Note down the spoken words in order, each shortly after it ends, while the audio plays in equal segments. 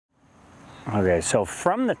Okay, so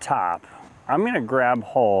from the top, I'm going to grab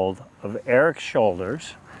hold of Eric's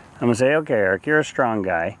shoulders. I'm going to say, okay, Eric, you're a strong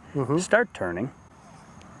guy. Start turning.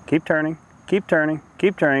 Keep turning. Keep turning.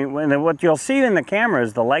 Keep turning. And what you'll see in the camera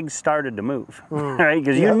is the legs started to move, right?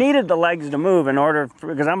 Because you needed the legs to move in order,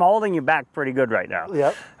 because I'm holding you back pretty good right now.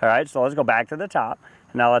 Yep. All right, so let's go back to the top.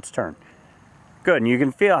 Now let's turn. Good, and you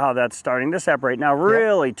can feel how that's starting to separate. Now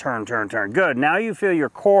really turn, turn, turn. Good, now you feel your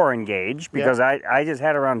core engaged, because I just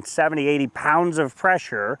had around 70, 80 pounds of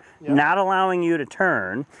pressure, not allowing you to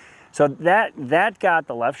turn. So that got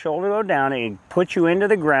the left shoulder to go down, it put you into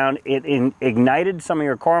the ground, it ignited some of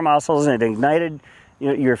your core muscles, and it ignited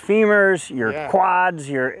your femurs, your quads,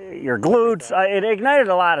 your glutes. It ignited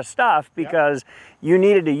a lot of stuff because you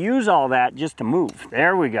needed to use all that just to move.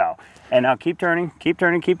 There we go. And now keep turning, keep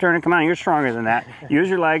turning, keep turning. Come on, you're stronger than that. Use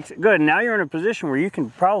your legs. Good, now you're in a position where you can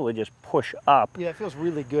probably just push up. Yeah, it feels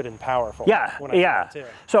really good and powerful. Yeah,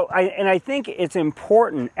 So I think it's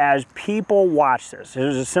important as people watch this.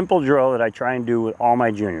 There's a simple drill that I try and do with all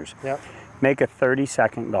my juniors. Make a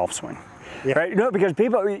 30-second golf swing. Right? No, because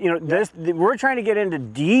people, we're trying to get into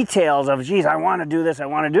details of, geez, I want to do this, I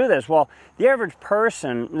want to do this. Well, the average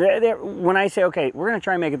person, when I say, okay, we're going to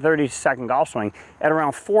try and make a 30-second golf swing, at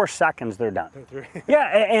around 4 seconds, they're done.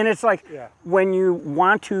 And it's like, when you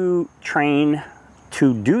want to train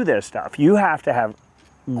to do this stuff, you have to have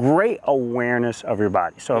great awareness of your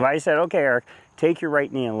body. So if I said, okay, Eric, take your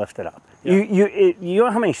right knee and lift it up. You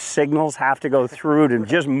know how many signals have to go through to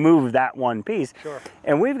just move that one piece?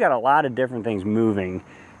 And we've got a lot of different things moving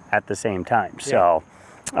at the same time. So,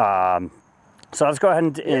 so let's go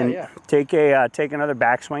ahead and take another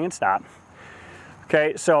backswing and stop.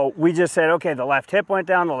 Okay, so we just said, okay, the left hip went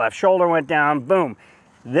down, the left shoulder went down, boom.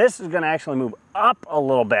 This is going to actually move up a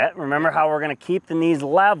little bit. Remember how we're going to keep the knees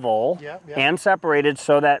level and separated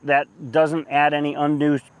so that that doesn't add any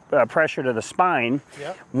undue pressure to the spine.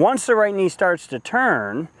 Once the right knee starts to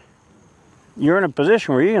turn, you're in a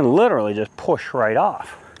position where you can literally just push right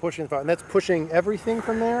off. Pushing, and that's pushing everything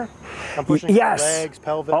from there? I'm pushing legs,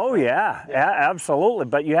 pelvis. Oh yeah, absolutely.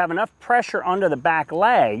 But you have enough pressure under the back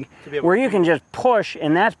leg where you can just push,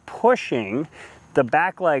 and that's pushing the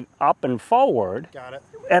back leg up and forward. Got it.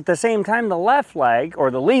 At the same time, the left leg,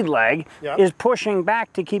 or the lead leg, is pushing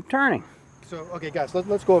back to keep turning. So, okay guys,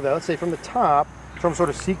 let's go over that. Let's say from the top, from sort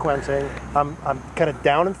of sequencing, I'm kind of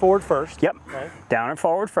down and forward first. Right? Down and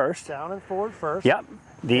forward first. Down and forward first.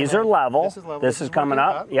 These are level. This is coming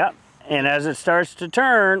up. And as it starts to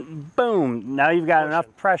turn, boom, now you've got enough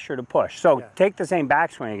pressure to push. So take the same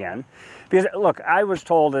backswing again. Because look, I was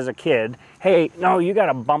told as a kid, hey, no, you got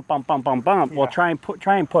to bump, bump, bump, bump, bump. Well, try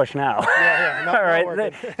and push now. All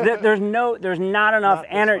right. There's not enough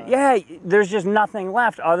energy. There's just nothing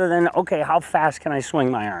left other than, okay, how fast can I swing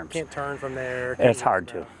my arms? Can't turn from there. It's hard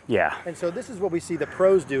to. And so this is what we see the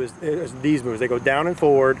pros do is these moves. They go down and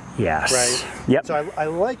forward. Right. So I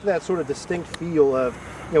like that sort of distinct feel of,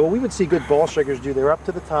 what we would see good ball strikers do. They're up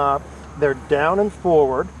to the top. They're down and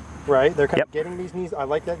forward. Right, they're kind of getting these knees. I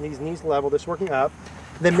like that, these knees level. This working up.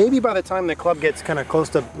 Then maybe by the time the club gets kind of close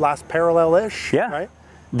to last parallel-ish, right?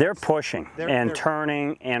 They're pushing and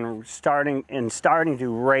turning and starting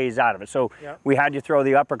to raise out of it. So we had you throw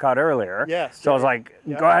the uppercut earlier. So I was like,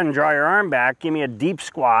 go ahead and draw your arm back, give me a deep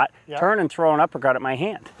squat, turn and throw an uppercut at my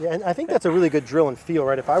hand. And I think that's a really good drill and feel,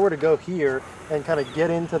 right? If I were to go here and kind of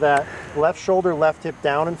get into that left shoulder, left hip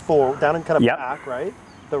down and forward, down and kind of back, right?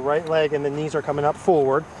 The right leg and the knees are coming up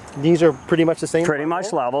forward. Knees are pretty much the same. Pretty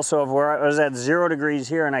much level. So if I was at 0 degrees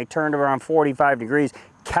here and I turned around 45 degrees,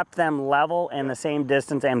 kept them level and the same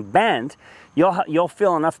distance and bent, you'll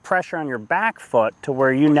feel enough pressure on your back foot to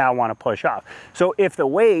where you now want to push off. So if the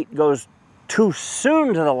weight goes too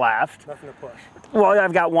soon to the left, nothing to push. Well,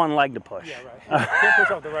 I've got one leg to push. Can't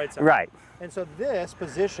push off the right side. And so this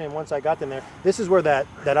position, once I got them there, this is where that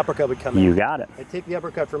uppercut would come in. You got it. I take the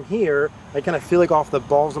uppercut from here, I kind of feel like off the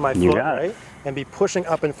balls of my foot, right? And be pushing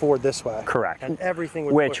up and forward this way. Correct. And everything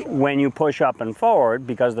would push up. When you push up and forward,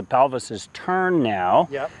 because the pelvis is turned now,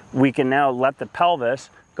 we can now let the pelvis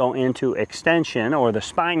go into extension, or the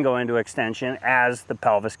spine go into extension as the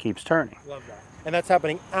pelvis keeps turning. Love that. And that's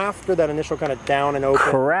happening after that initial kind of down and open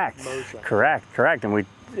motion. Correct. And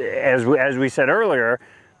as we said earlier,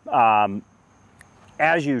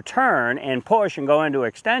 as you turn and push and go into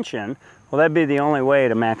extension, well, that'd be the only way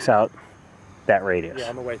to max out that radius.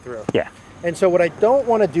 On the way through. And so what I don't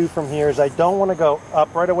want to do from here is I don't want to go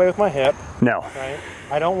up right away with my hip. Right?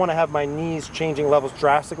 I don't want to have my knees changing levels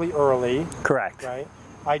drastically early. Correct. Right?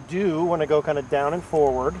 I do want to go kind of down and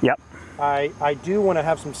forward. I do want to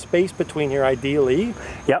have some space between here, ideally,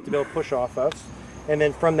 to be able to push off us. And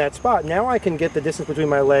then from that spot, now I can get the distance between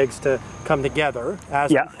my legs to come together.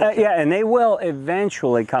 As yeah, and they will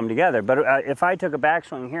eventually come together. But if I took a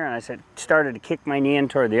backswing here and I started to kick my knee in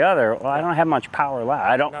toward the other, well, I don't have much power left.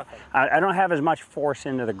 I don't have as much force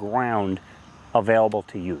into the ground available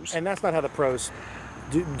to use. And that's not how the pros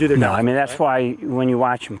do their No, I mean, that's why when you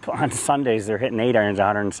watch them on Sundays, they're hitting 8 irons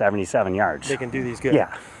 177 yards. They can do these good.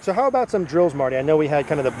 Yeah. So how about some drills, Marty? I know we had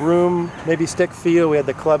kind of the broom, maybe stick feel. We had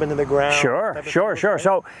the club into the ground. Sure.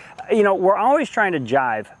 So, you know, we're always trying to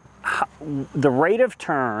jive the rate of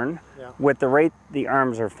turn with the rate the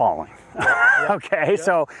arms are falling. Okay,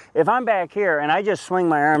 so if I'm back here and I just swing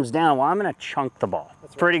my arms down, well, I'm going to chunk the ball.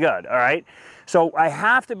 That's pretty good, all right? So I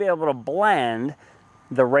have to be able to blend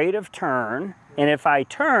the rate of turn, and if I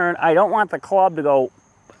turn, I don't want the club to go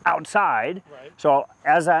outside. Right. So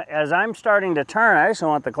as I'm starting to turn, I also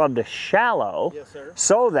want the club to shallow,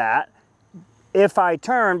 so that if I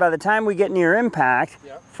turn, by the time we get near impact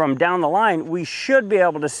from down the line, we should be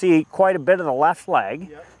able to see quite a bit of the left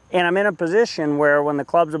leg. And I'm in a position where when the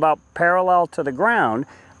club's about parallel to the ground,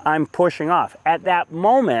 I'm pushing off. At that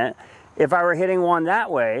moment, if I were hitting one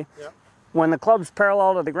that way, when the club's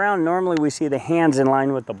parallel to the ground, normally we see the hands in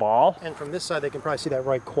line with the ball. And from this side, they can probably see that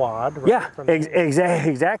right quad. Right? Yeah,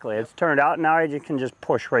 exactly. It's turned out, now I just can just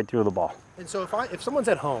push right through the ball. And so if someone's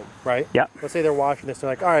at home, right? Yeah. Let's say they're watching this, they're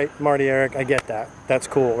like, all right, Marty, Eric, I get that. That's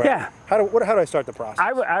cool, right? Yeah. How do I start the process?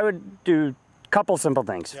 I would do a couple simple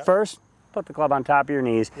things. First, put the club on top of your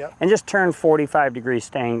knees and just turn 45 degrees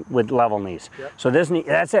staying with level knees. So this knee,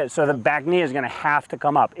 that's it. So the back knee is going to have to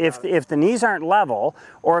come up. If the knees aren't level,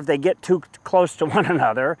 or if they get too close to one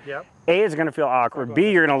another, A, is going to feel awkward.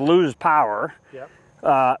 B, you're going to lose power.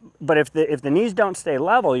 But if the knees don't stay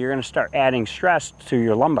level, you're going to start adding stress to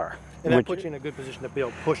your lumbar. And that puts you in a good position to be able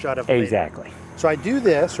to push out of the Exactly. So I do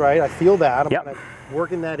this, right? I feel that. I'm kind of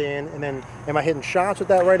working that in, and then am I hitting shots with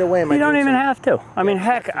that right away? You don't even have to. I mean,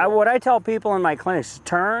 heck, what I tell people in my clinics is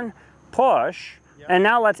turn, push, and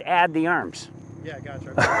now let's add the arms. Yeah,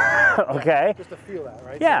 gotcha. Okay. Just to feel that,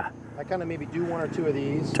 right? Yeah. So I kind of maybe do one or two of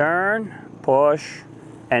these. Turn, push,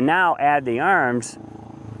 and now add the arms.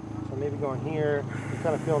 So maybe going here, you're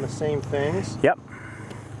kind of feeling the same things. Yep.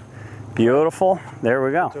 Beautiful. There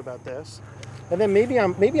we go. So about this, and then maybe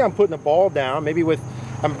I'm putting the ball down, maybe with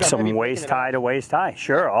some waist high to waist high.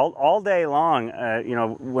 Sure, all day long. You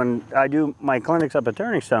know, when I do my clinics up at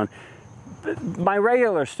Turning Stone, my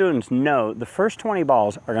regular students know the first 20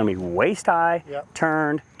 balls are going to be waist high,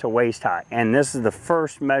 turned to waist high, and this is the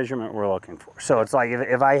first measurement we're looking for. So it's like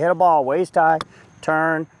if I hit a ball waist high,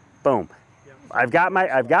 turn, boom. I've got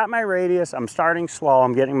my radius. I'm starting slow.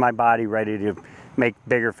 I'm getting my body ready to make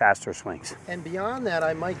bigger, faster swings. And beyond that,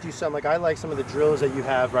 I might do some, like I like some of the drills that you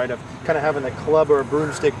have, right, of kind of having the club or a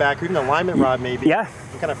broomstick back, or even a alignment rod maybe. Yeah.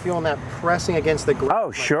 And kind of feeling that pressing against the ground.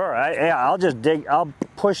 Oh, sure. I'll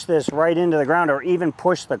push this right into the ground, or even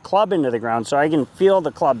push the club into the ground so I can feel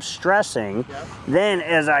the club stressing. Then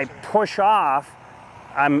as I push off,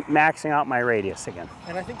 I'm maxing out my radius again.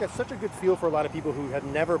 And I think that's such a good feel for a lot of people who have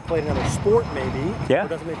never played another sport maybe. Who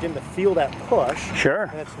doesn't make gym to feel that push. Sure.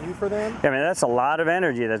 And it's new for them. I mean, that's a lot of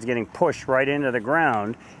energy that's getting pushed right into the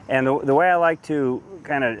ground. And the way I like to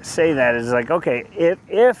kind of say that is like, okay,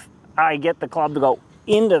 if I get the club to go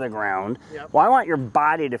into the ground, well, I want your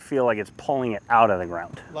body to feel like it's pulling it out of the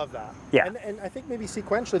ground. Love that. Yeah. And I think maybe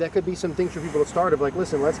sequentially that could be some things for people to start of like,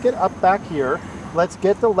 listen, let's get up back here. Let's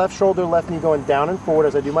get the left shoulder, left knee going down and forward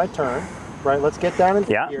as I do my turn, right? Let's get down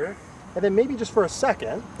into here. And then maybe just for a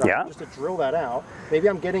second, just to drill that out, maybe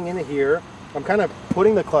I'm getting into here. I'm kind of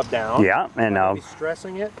putting the club down. Yeah, and now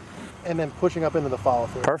stressing it, and then pushing up into the follow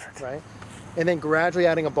through. Perfect. Right? And then gradually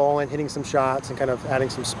adding a ball in, hitting some shots, and kind of adding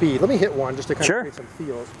some speed. Let me hit one just to kind of create some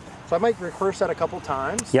feels. So I might rehearse that a couple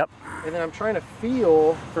times. Yep. And then I'm trying to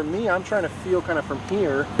feel, for me, I'm trying to feel kind of from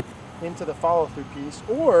here into the follow-through piece.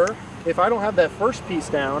 Or if I don't have that first piece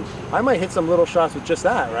down, I might hit some little shots with just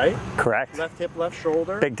that, right? Correct. Left hip, left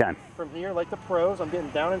shoulder. Big time. From here, like the pros, I'm getting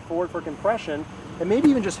down and forward for compression. And maybe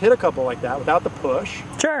even just hit a couple like that without the push.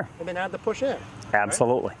 Sure. And then add the push in.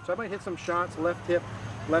 Absolutely. Right? So I might hit some shots, left hip,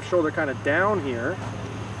 left shoulder kind of down here,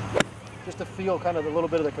 just to feel kind of a little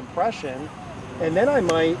bit of the compression. And then I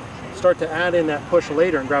might start to add in that push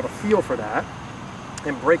later and grab a feel for that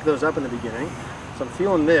and break those up in the beginning. So I'm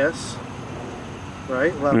feeling this,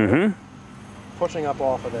 right? Level, pushing up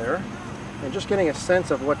off of there and just getting a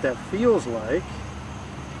sense of what that feels like.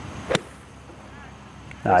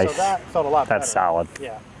 Nice. So that felt a lot better. That's solid.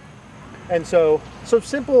 Yeah. And so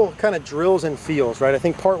simple kind of drills and feels, right? I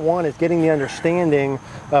think part one is getting the understanding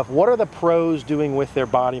of what are the pros doing with their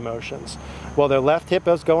body motions. Well, their left hip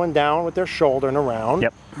is going down with their shoulder and around.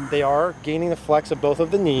 Yep. they are gaining the flex of both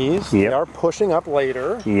of the knees. Yep. They are pushing up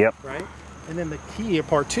later. Yep. Right? And then the key of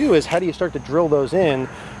part 2 is how do you start to drill those in?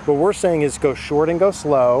 What we're saying is go short and go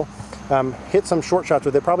slow. Hit some short shots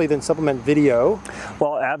with it, probably then supplement video.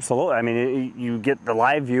 Well, absolutely. I mean, you get the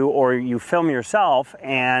live view or you film yourself,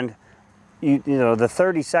 and you know the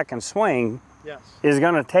 30-second swing is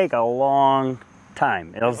going to take a long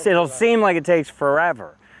time. It'll seem like it takes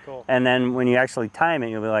forever. Cool. And then when you actually time it,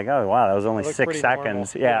 you'll be like, oh wow, that was only 6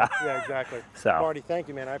 seconds. Yeah. Yeah, exactly. So, Marty, thank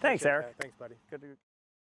you, man. I appreciate Thanks, Eric. that. Thanks, buddy. Good to